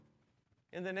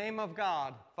In the name of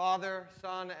God, Father,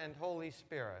 Son, and Holy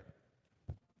Spirit.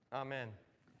 Amen.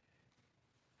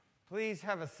 Please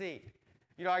have a seat.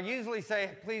 You know, I usually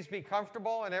say, please be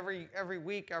comfortable, and every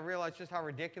week I realize just how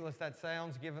ridiculous that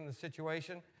sounds given the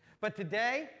situation. But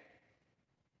today,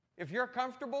 if you're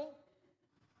comfortable,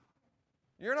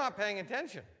 you're not paying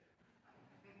attention.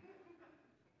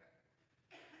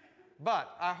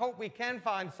 But I hope we can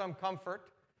find some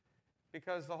comfort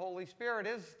because the Holy Spirit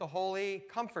is the Holy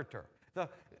Comforter.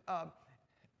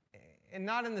 And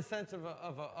not in the sense of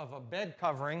a bed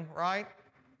covering, right?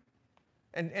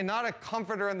 And not a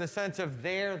comforter in the sense of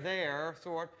there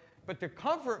sort, but to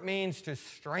comfort means to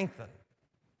strengthen.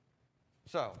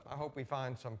 So I hope we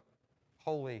find some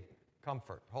holy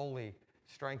comfort, holy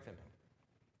strengthening.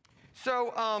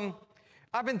 So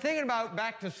I've been thinking about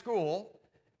back to school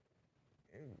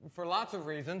for lots of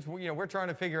reasons. We're trying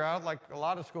to figure out, like a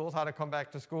lot of schools, how to come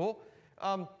back to school.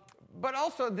 But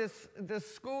also this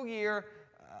school year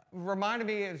reminded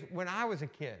me of when I was a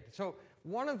kid. So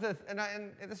one of the,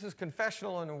 and this is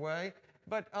confessional in a way,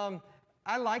 but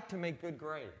I like to make good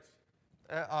grades.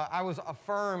 I was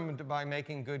affirmed by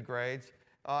making good grades.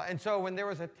 And so when there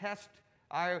was a test,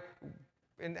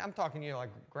 and I'm talking, like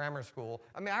grammar school,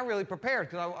 I mean, I really prepared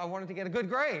because I wanted to get a good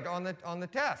grade on the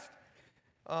test.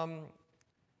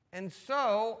 And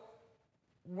so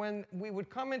when we would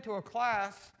come into a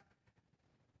class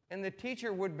and the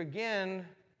teacher would begin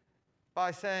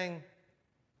by saying,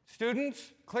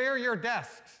 "Students, clear your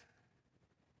desks,"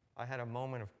 I had a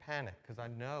moment of panic because I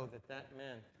know that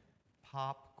meant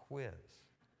pop quiz.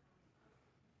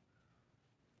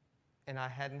 And I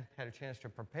hadn't had a chance to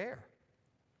prepare.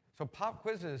 So pop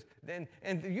quizzes, and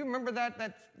you remember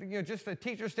that just the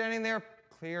teacher standing there,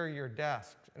 "Clear your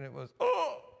desks," and it was,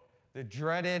 the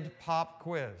dreaded pop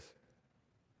quiz.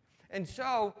 And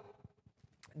so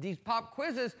these pop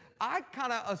quizzes, I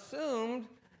kind of assumed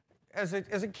as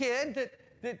a kid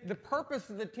that the purpose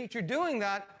of the teacher doing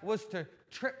that was to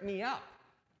trip me up,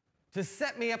 to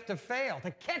set me up to fail,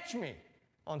 to catch me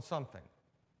on something.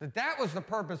 That was the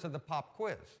purpose of the pop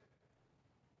quiz.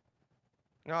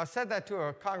 Now, I said that to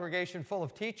a congregation full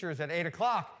of teachers at 8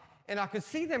 o'clock, and I could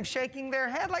see them shaking their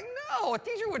head like, no, a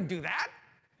teacher wouldn't do that.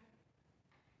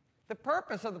 The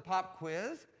purpose of the pop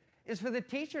quiz is for the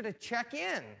teacher to check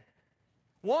in.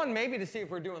 One, maybe to see if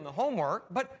we're doing the homework,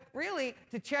 but really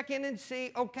to check in and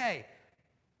see, okay,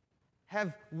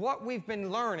 have what we've been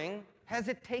learning, has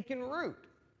it taken root?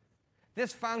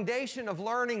 This foundation of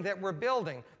learning that we're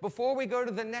building, before we go to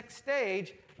the next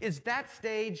stage, is that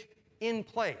stage in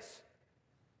place?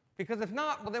 Because if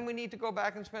not, well, then we need to go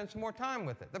back and spend some more time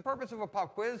with it. The purpose of a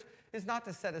pop quiz is not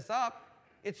to set us up,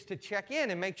 it's to check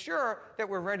in and make sure that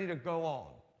we're ready to go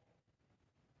on.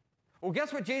 Well,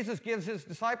 guess what Jesus gives his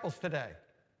disciples today?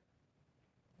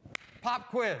 Pop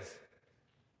quiz.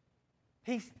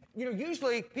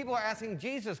 Usually people are asking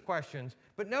Jesus questions,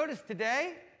 but notice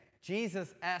today,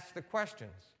 Jesus asks the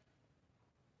questions.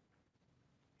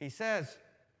 He says,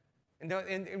 and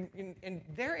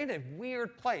they're in a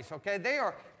weird place, okay? They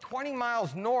are 20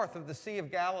 miles north of the Sea of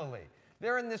Galilee.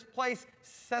 They're in this place,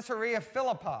 Caesarea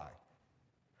Philippi,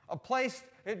 a place,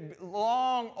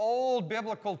 long, old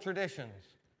biblical traditions.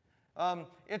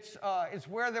 It's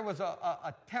where there was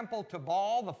a temple to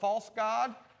Baal, the false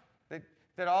god,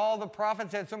 that all the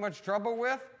prophets had so much trouble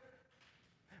with.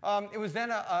 It was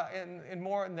then,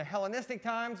 in the Hellenistic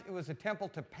times, it was a temple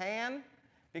to Pan,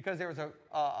 because there was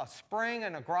a spring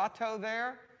and a grotto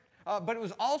there. But it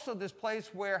was also this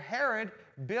place where Herod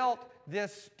built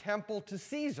this temple to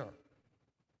Caesar,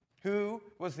 who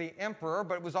was the emperor,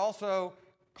 but was also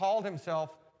called himself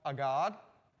a god.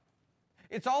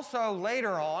 It's also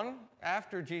later on,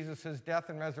 after Jesus' death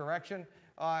and resurrection,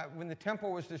 when the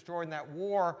temple was destroyed in that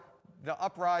war, the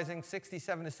uprising,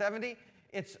 67 to 70,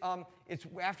 it's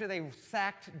after they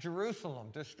sacked Jerusalem,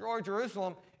 destroyed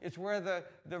Jerusalem, it's where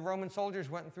the Roman soldiers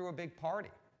went and threw a big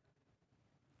party.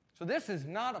 So this is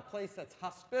not a place that's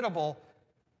hospitable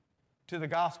to the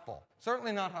gospel,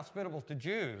 certainly not hospitable to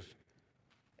Jews.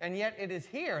 And yet it is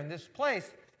here in this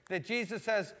place that Jesus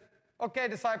says, okay,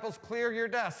 disciples, clear your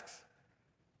desks.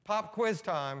 Pop quiz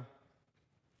time.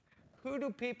 Who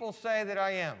do people say that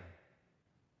I am?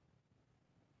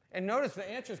 And notice the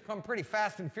answers come pretty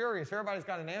fast and furious. Everybody's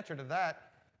got an answer to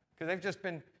that because they've just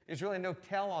been, there's really no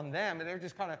tell on them. And they're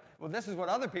just kind of, well, this is what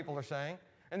other people are saying.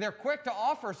 And they're quick to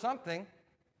offer something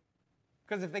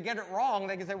because if they get it wrong,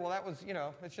 they can say, well, that was,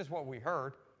 it's just what we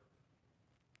heard.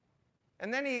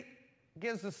 And then he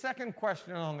gives the second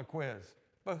question on the quiz.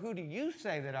 But who do you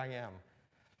say that I am?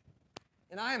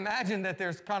 And I imagine that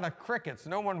there's kind of crickets.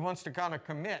 No one wants to kind of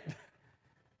commit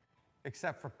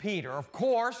except for Peter. Of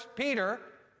course, Peter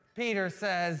Peter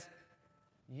says,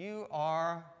 you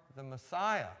are the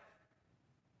Messiah.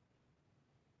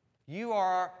 You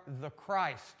are the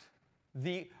Christ,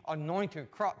 the anointed,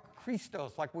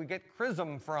 Christos, like we get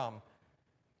chrism from.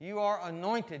 You are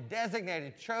anointed,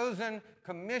 designated, chosen,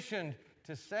 commissioned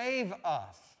to save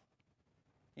us.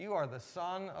 You are the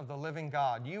Son of the living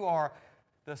God. You are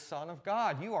the Son of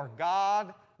God. You are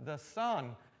God the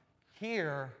Son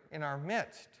here in our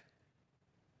midst.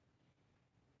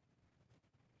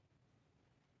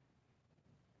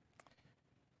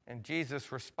 And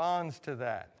Jesus responds to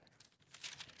that.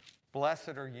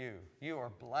 Blessed are you. You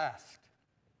are blessed.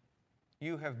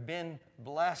 You have been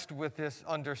blessed with this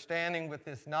understanding, with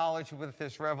this knowledge, with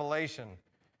this revelation.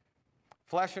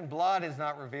 Flesh and blood has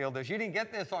not revealed this. You didn't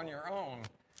get this on your own.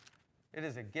 It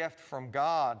is a gift from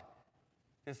God,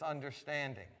 this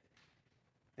understanding,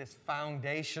 this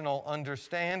foundational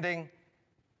understanding.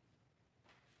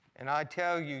 And I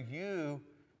tell you, you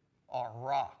are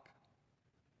rock.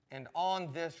 And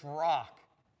on this rock,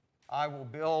 I will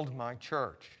build my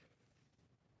church.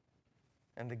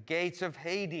 And the gates of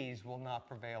Hades will not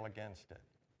prevail against it.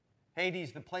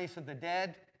 Hades, the place of the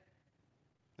dead,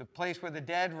 the place where the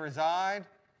dead reside,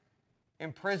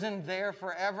 imprisoned there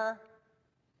forever,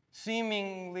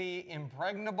 seemingly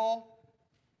impregnable,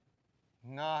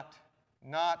 not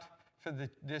for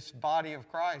this body of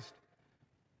Christ.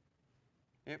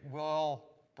 It will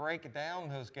break down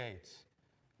those gates.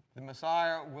 The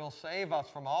Messiah will save us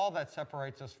from all that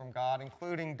separates us from God,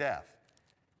 including death.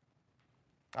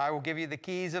 I will give you the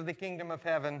keys of the kingdom of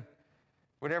heaven.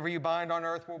 Whatever you bind on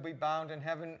earth will be bound in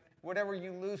heaven. Whatever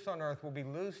you loose on earth will be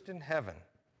loosed in heaven.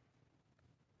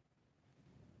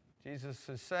 Jesus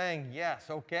is saying, yes,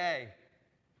 okay,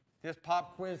 this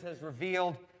pop quiz has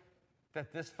revealed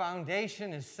that this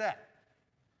foundation is set.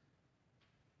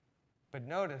 But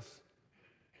notice,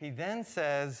 he then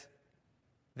says,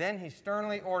 then he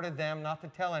sternly ordered them not to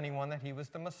tell anyone that he was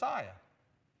the Messiah.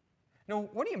 Now,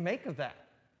 what do you make of that?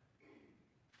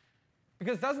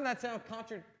 Because doesn't that sound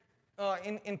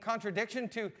in contradiction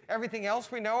to everything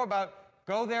else we know about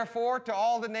go therefore to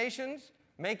all the nations,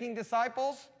 making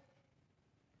disciples?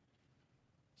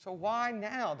 So why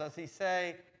now does he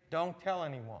say, don't tell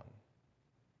anyone?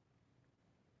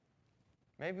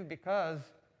 Maybe because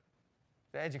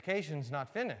the education's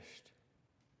not finished.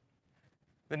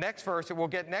 The next verse that we'll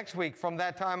get next week, from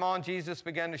that time on, Jesus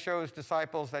began to show his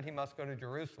disciples that he must go to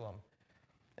Jerusalem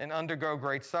and undergo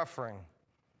great suffering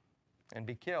and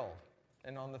be killed,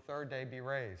 and on the third day be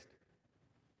raised.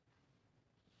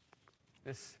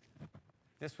 This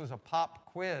was a pop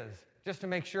quiz, just to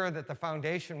make sure that the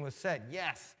foundation was set.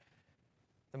 Yes,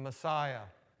 the Messiah,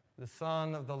 the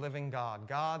Son of the living God,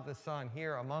 God the Son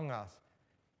here among us,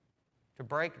 to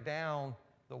break down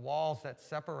the walls that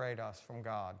separate us from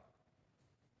God.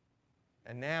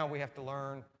 And now we have to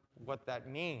learn what that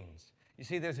means. You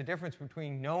see, there's a difference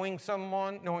between knowing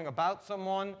someone, knowing about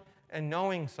someone, and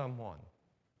knowing someone.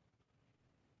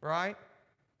 Right?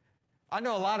 I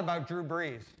know a lot about Drew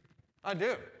Brees. I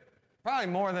do. Probably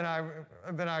more than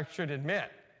I should admit.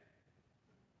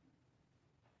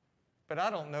 But I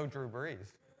don't know Drew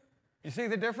Brees. You see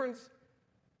the difference?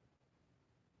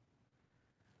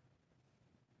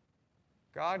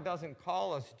 God doesn't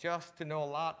call us just to know a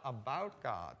lot about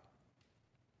God.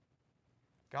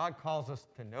 God calls us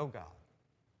to know God.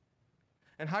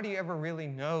 And how do you ever really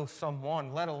know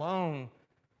someone, let alone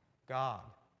God?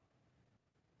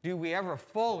 Do we ever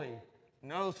fully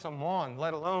know someone,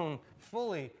 let alone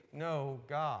fully know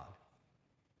God,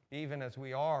 even as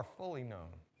we are fully known?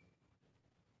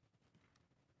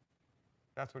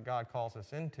 That's what God calls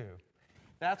us into.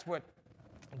 That's what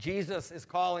Jesus is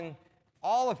calling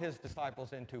all of his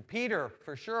disciples into. Peter,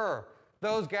 for sure.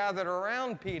 Those gathered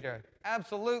around Peter,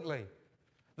 absolutely.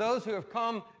 Those who have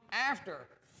come after,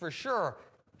 for sure.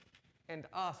 And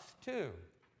us, too.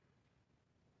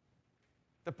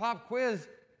 The pop quiz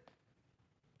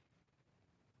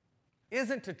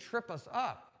isn't to trip us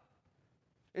up.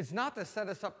 It's not to set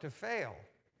us up to fail.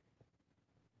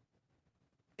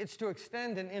 It's to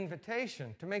extend an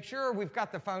invitation, to make sure we've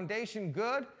got the foundation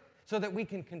good so that we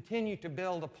can continue to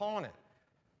build upon it.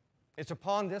 It's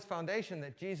upon this foundation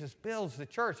that Jesus builds the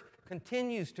church,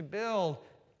 continues to build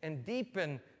and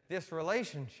deepen this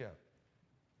relationship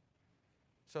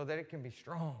so that it can be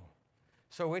strong,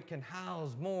 so it can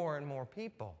house more and more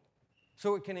people,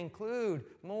 so it can include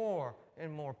more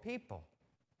and more people.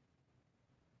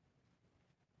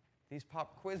 These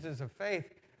pop quizzes of faith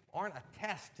aren't a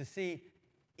test to see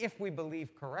if we believe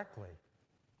correctly.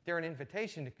 They're an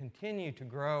invitation to continue to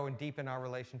grow and deepen our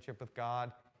relationship with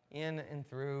God in and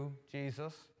through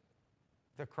Jesus,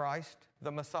 the Christ,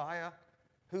 the Messiah,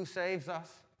 who saves us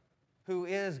who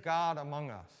is God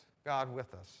among us, God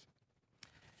with us.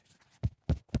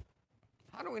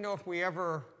 How do we know if we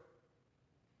ever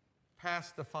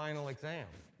pass the final exam?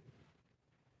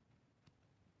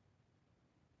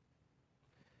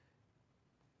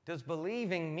 Does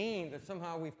believing mean that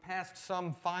somehow we've passed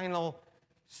some final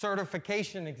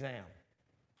certification exam?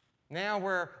 Now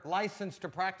we're licensed to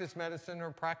practice medicine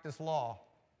or practice law.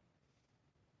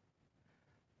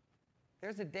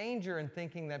 There's a danger in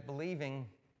thinking that believing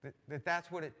that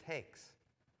that's what it takes,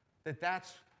 that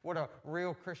that's what a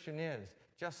real Christian is,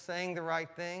 just saying the right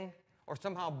thing or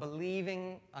somehow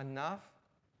believing enough.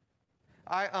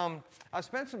 I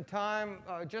spent some time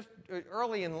just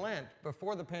early in Lent,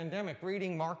 before the pandemic,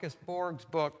 reading Marcus Borg's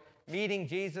book, Meeting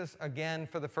Jesus Again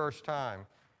for the First Time.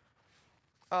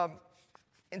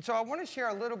 And so I want to share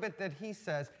a little bit that he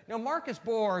says. Marcus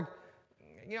Borg,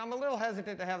 I'm a little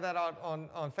hesitant to have that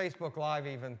on Facebook Live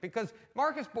even, because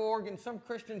Marcus Borg in some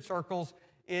Christian circles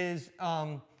is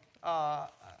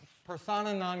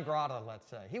persona non grata, let's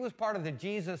say. He was part of the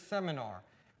Jesus Seminar,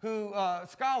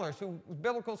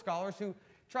 biblical scholars who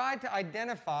tried to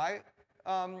identify,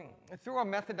 through a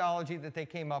methodology that they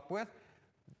came up with,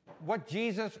 what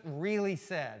Jesus really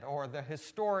said, or the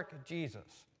historic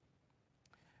Jesus.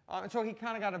 And so he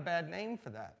kind of got a bad name for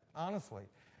that, honestly.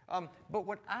 But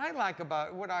what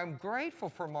I'm grateful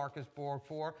for Marcus Borg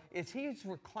for, is he's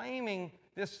reclaiming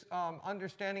this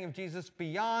understanding of Jesus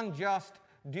beyond just,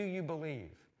 do you believe?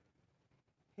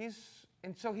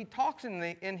 And so he talks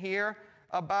in here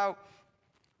about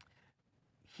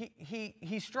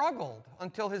he struggled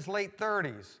until his late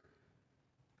 30s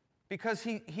because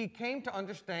he came to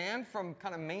understand from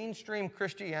kind of mainstream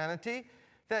Christianity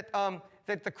that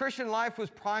the Christian life was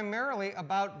primarily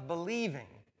about believing.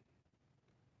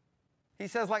 He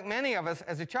says, like many of us,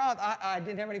 as a child, I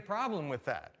didn't have any problem with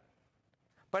that.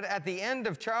 But at the end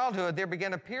of childhood, there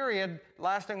began a period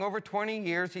lasting over 20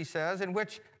 years, he says, in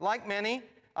which, like many,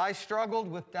 I struggled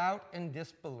with doubt and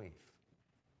disbelief.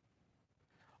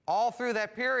 All through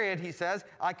that period, he says,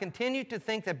 I continued to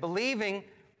think that believing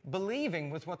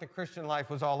was what the Christian life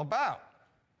was all about.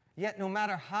 Yet no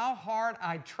matter how hard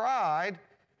I tried,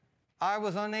 I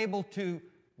was unable to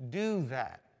do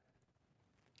that.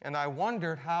 And I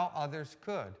wondered how others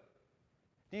could.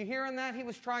 Do you hear in that? He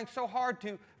was trying so hard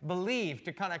to believe,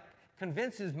 to kind of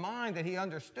convince his mind that he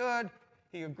understood,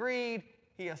 he agreed,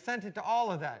 he assented to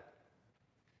all of that.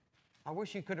 I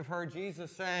wish you could have heard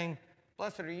Jesus saying,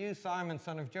 "Blessed are you, Simon,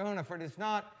 son of Jonah, for it is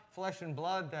not flesh and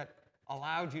blood that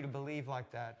allowed you to believe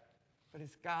like that, but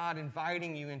it's God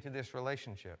inviting you into this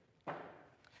relationship."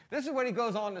 This is what he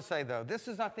goes on to say, though. This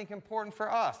is, I think, important for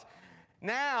us.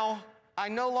 Now, I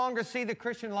no longer see the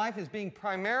Christian life as being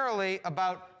primarily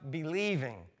about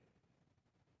believing.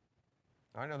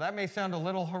 I know that may sound a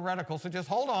little heretical, so just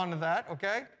hold on to that,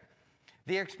 okay?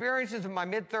 The experiences of my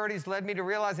mid-30s led me to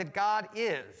realize that God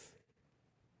is.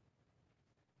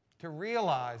 To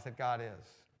realize that God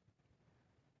is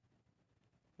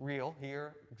real,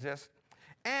 here, exists,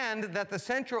 and that the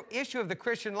central issue of the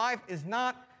Christian life is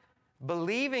not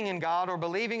believing in God or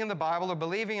believing in the Bible or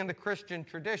believing in the Christian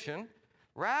tradition.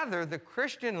 Rather, the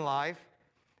Christian life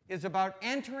is about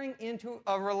entering into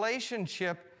a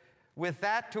relationship with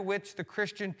that to which the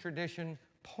Christian tradition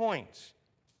points,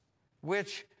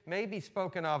 which may be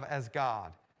spoken of as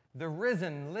God, the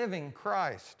risen, living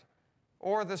Christ,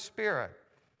 or the Spirit.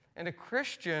 And a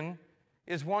Christian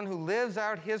is one who lives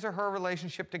out his or her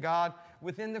relationship to God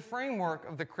within the framework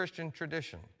of the Christian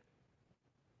tradition.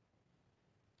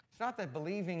 It's not that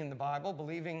believing in the Bible,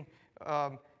 believing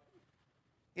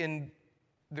in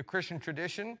the Christian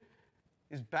tradition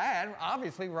is bad,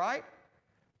 obviously, right?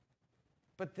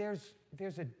 But there's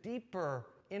a deeper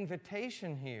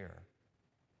invitation here.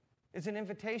 It's an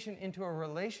invitation into a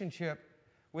relationship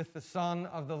with the Son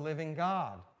of the living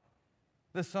God,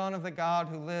 the Son of the God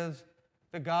who lives,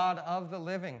 the God of the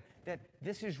living, that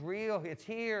this is real, it's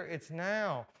here, it's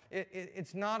now.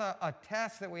 It's not a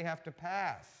test that we have to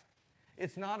pass.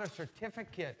 It's not a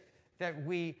certificate that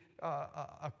we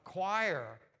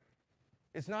acquire.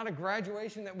 It's not a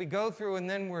graduation that we go through and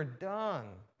then we're done.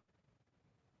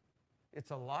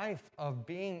 It's a life of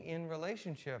being in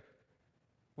relationship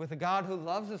with a God who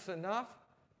loves us enough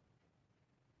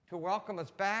to welcome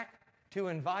us back, to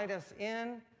invite us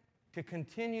in, to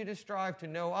continue to strive to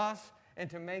know us and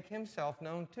to make himself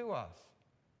known to us.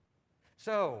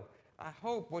 So, I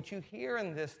hope what you hear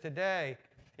in this today,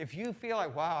 if you feel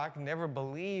like, wow, I can never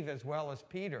believe as well as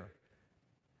Peter,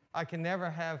 I can never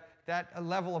have that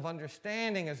level of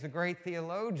understanding as the great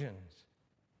theologians,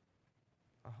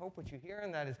 I hope what you hear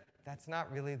in that is that's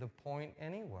not really the point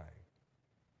anyway.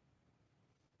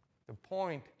 The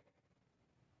point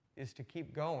is to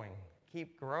keep going,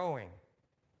 keep growing.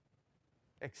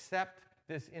 Accept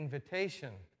this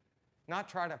invitation. Not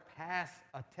try to pass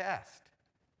a test,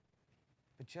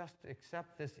 but just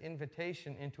accept this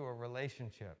invitation into a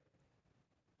relationship.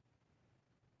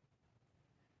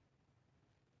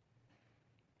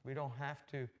 We don't have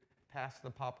to pass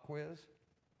the pop quiz.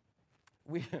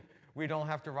 We don't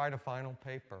have to write a final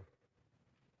paper.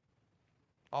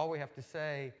 All we have to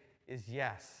say is,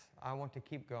 yes, I want to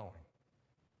keep going.